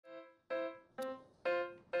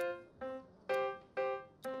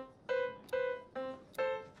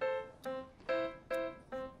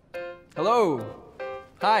Hello.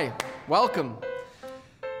 Hi. Welcome.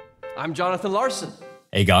 I'm Jonathan Larson.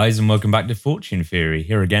 Hey guys, and welcome back to Fortune Theory.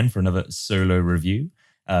 Here again for another solo review.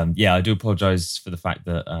 I do apologise for the fact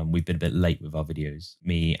that we've been a bit late with our videos.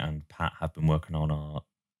 Me and Pat have been working on our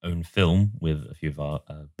own film with a few of our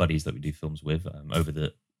buddies that we do films with over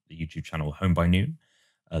the YouTube channel Home by Noon.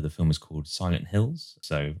 The film is called Silent Hills,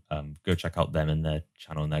 so go check out them and their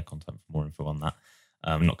channel and their content for more info on that.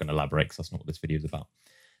 I'm not going to elaborate because that's not what this video is about.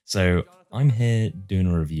 So I'm here doing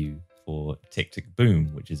a review for Tick, Tick,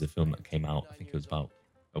 Boom, which is a film that came out, I think it was about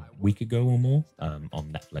a week ago or more,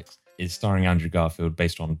 on Netflix. It's starring Andrew Garfield,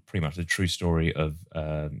 based on pretty much the true story of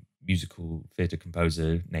musical theatre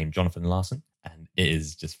composer named Jonathan Larson. And it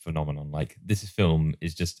is just phenomenal. Like, this film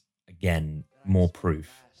is just, again, more proof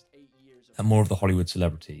that more of the Hollywood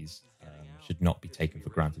celebrities should not be taken for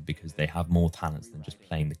granted, because they have more talents than just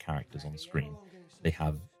playing the characters on screen. They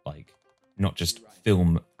have, like, not just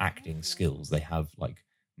film acting skills, they have, like,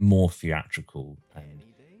 more theatrical and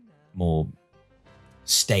more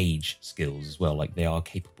stage skills as well. Like, they are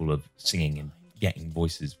capable of singing and getting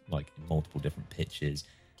voices like in multiple different pitches,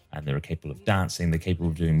 and they're capable of dancing, they're capable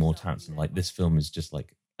of doing more talents. And like, this film is just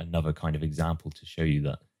like another kind of example to show you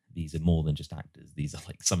that these are more than just actors. These are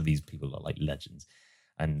like, some of these people are like legends.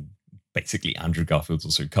 And basically Andrew Garfield's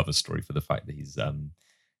also cover story for the fact that he's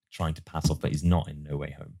trying to pass off that he's not in No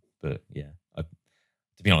Way Home. But yeah,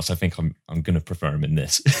 to be honest, I think I'm going to prefer him in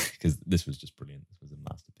this because this was just brilliant. This was a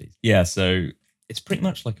masterpiece. Yeah, so it's pretty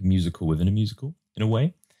much like a musical within a musical in a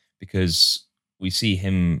way, because we see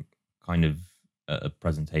him kind of at a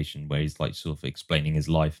presentation where he's like sort of explaining his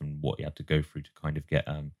life and what he had to go through to kind of get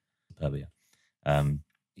Superbia.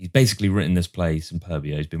 He's basically written this play,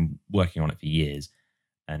 Superbia. He's been working on it for years,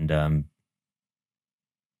 and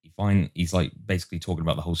he's like basically talking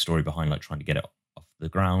about the whole story behind like trying to get it off the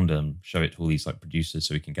ground and show it to all these like producers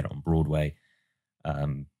so he can get it on Broadway.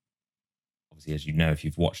 Obviously, as you know, if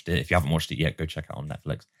you've watched it, if you haven't watched it yet, go check it out on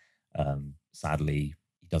Netflix. Sadly,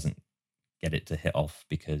 he doesn't get it to hit off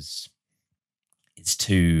because it's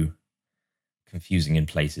too confusing in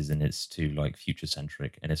places, and it's too like future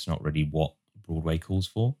centric, and it's not really what Broadway calls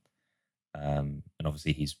for. And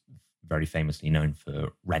obviously, he's very famously known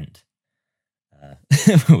for Rent,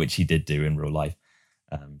 which he did do in real life.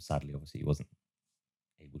 Sadly, obviously, he wasn't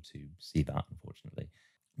able to see that, unfortunately.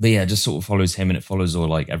 But yeah, it just sort of follows him, and it follows all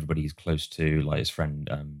like everybody he's close to, like his friend,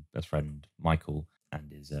 best friend Michael,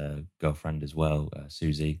 and his girlfriend as well,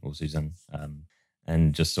 Susie or Susan,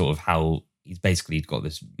 and just sort of how he's basically got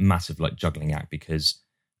this massive like juggling act, because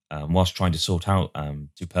whilst trying to sort out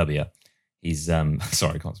Superbia, he's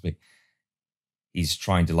sorry, I can't speak. He's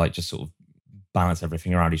trying to like just sort of balance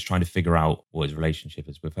everything around. He's trying to figure out what his relationship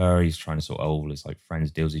is with her. He's trying to sort out all his like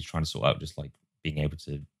friends deals. He's trying to sort out just like being able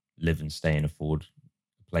to live and stay and afford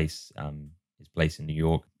a place, his place in New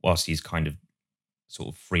York, whilst he's kind of sort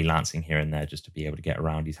of freelancing here and there just to be able to get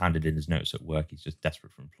around. He's handed in his notice at work. He's just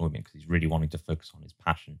desperate for employment because he's really wanting to focus on his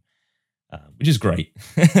passion, which is great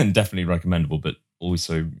and definitely recommendable, but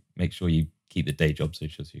also make sure you keep the day job so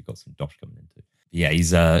you've got some dosh coming into. Yeah,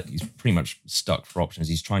 he's pretty much stuck for options.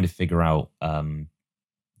 He's trying to figure out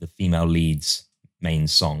the female lead's main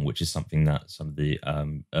song, which is something that some of the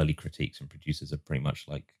early critiques and producers are pretty much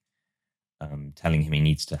like telling him he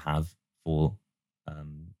needs to have for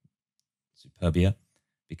Superbia,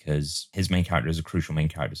 because his main character is a crucial main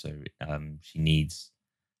character. So she needs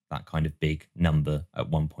that kind of big number at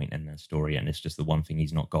one point in their story, and it's just the one thing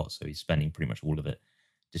he's not got. So he's spending pretty much all of it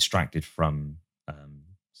distracted from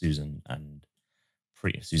Suzanne,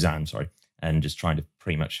 and just trying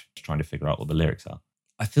to figure out what the lyrics are.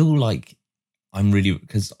 I feel like I'm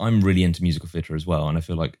really into musical theatre as well, and I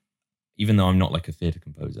feel like even though I'm not like a theatre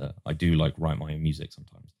composer, I do like write my own music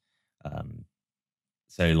sometimes.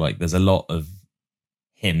 So like there's a lot of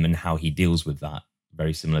him and how he deals with that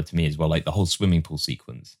very similar to me as well. Like the whole swimming pool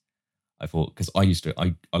sequence, I thought, because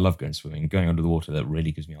I love going swimming, going under the water. That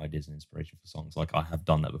really gives me ideas and inspiration for songs. Like I have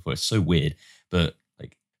done that before. It's so weird, but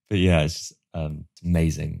yeah, it's just, it's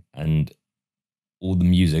amazing. And all the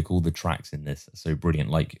music, all the tracks in this are so brilliant.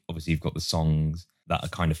 Like obviously you've got the songs that are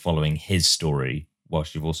kind of following his story,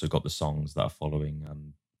 whilst you've also got the songs that are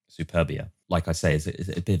following Superbia. Like I say, it's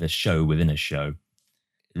a bit of a show within a show.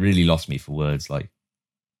 It really lost me for words. Like,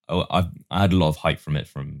 I had a lot of hype from it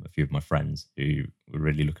from a few of my friends who were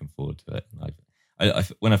really looking forward to it.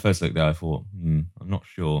 And when I first looked there, I thought, I'm not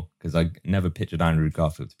sure, because I never pictured Andrew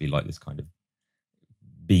Garfield to be like this kind of,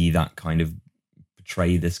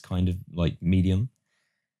 portray this kind of like medium.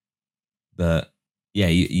 But yeah,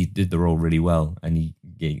 he did the role really well, and he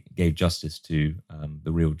gave justice to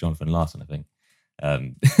the real Jonathan Larson, I think.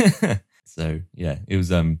 So yeah, it was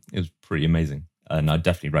pretty amazing, and I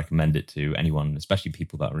definitely recommend it to anyone, especially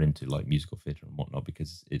people that are into like musical theatre and whatnot,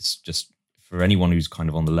 because it's just for anyone who's kind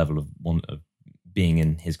of on the level of one of being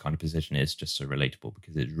in his kind of position. It's just so relatable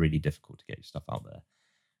because it's really difficult to get your stuff out there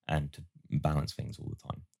and to balance things all the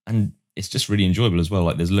time, and it's just really enjoyable as well.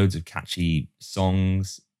 Like there's loads of catchy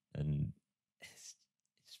songs, and it's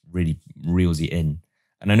really reels you in.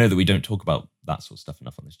 And I know that we don't talk about that sort of stuff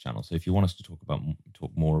enough on this channel. So if you want us to talk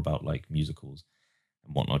more about like musicals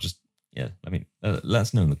and whatnot, just let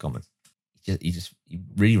us know in the comments. He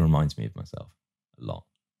really reminds me of myself a lot.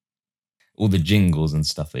 All the jingles and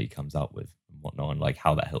stuff that he comes out with and whatnot, and like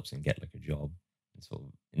how that helps him get like a job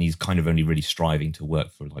and he's kind of only really striving to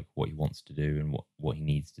work for like what he wants to do and what he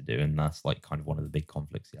needs to do, and that's like kind of one of the big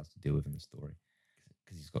conflicts he has to deal with in the story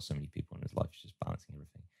because he's got so many people in his life. He's just balancing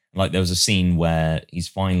everything. Like there was a scene where he's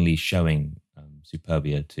finally showing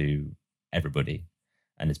Superbia to everybody,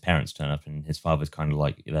 and his parents turn up, and his father's kind of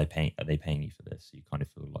like, are they paying you for this? So you kind of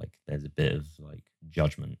feel like there's a bit of like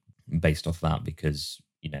judgment based off that, because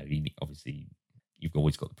obviously you've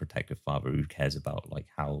always got the protective father who cares about like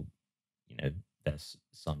how their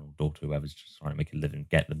son or daughter, whoever's just trying to make a living,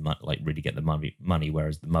 really get the money,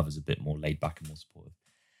 whereas the mother's a bit more laid back and more supportive.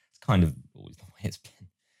 It's kind of always the way it's been.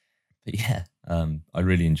 But yeah, I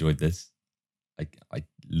really enjoyed this. I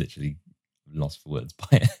literally lost for words by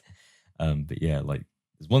it. But yeah, like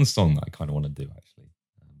there's one song that I kind of want to do actually,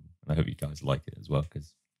 and I hope you guys like it as well,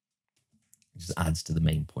 because it just adds to the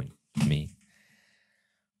main point for me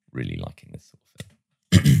really liking this sort of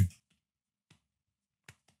thing.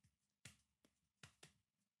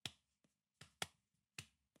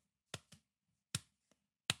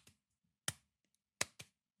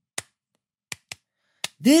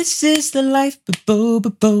 This is the life,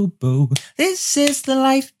 bo-bo-bo-bo. This is the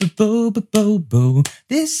life, bo-bo-bo-bo.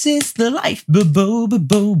 This is the life,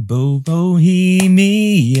 bo-bo-bo-bo.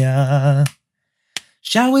 Bohemia.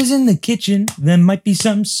 Showers in the kitchen, there might be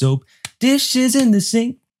some soap. Dishes in the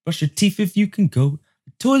sink, brush your teeth if you can cope.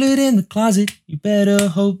 Toilet in the closet, you better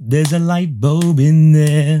hope there's a light bulb in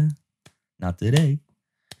there. Not today.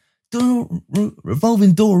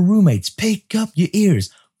 Revolving door roommates, pick up your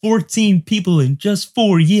ears. 14 people in just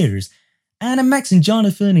 4 years. Anna, Max, and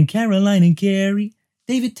Jonathan, and Caroline, and Carrie.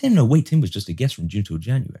 David, Tim. No, wait, Tim was just a guest from June till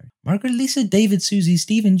January. Margaret, Lisa, David, Susie,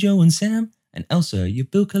 Stephen, Joe, and Sam. And Elsa, your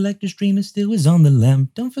bill collector's dreamer still is on the lam.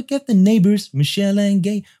 Don't forget the neighbors, Michelle and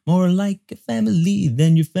Gay. More like a family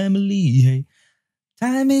than your family, hey.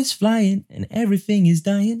 Time is flying, and everything is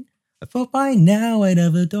dying. I thought by now I'd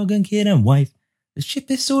have a dog and kid and wife. The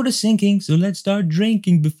ship is sort of sinking, so let's start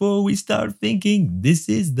drinking before we start thinking. This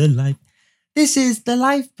is the life. This is the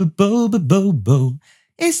life, bo-bo-bo-bo.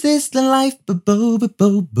 Is this the life,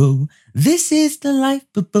 bo-bo-bo-bo-bo? This is the life,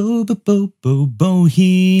 bo-bo-bo-bo-bo.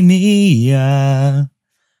 Bohemia.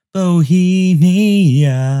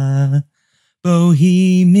 Bohemia.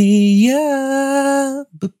 Bohemia.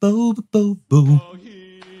 Bo-bo-bo-bo-bo.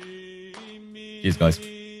 Cheers, guys.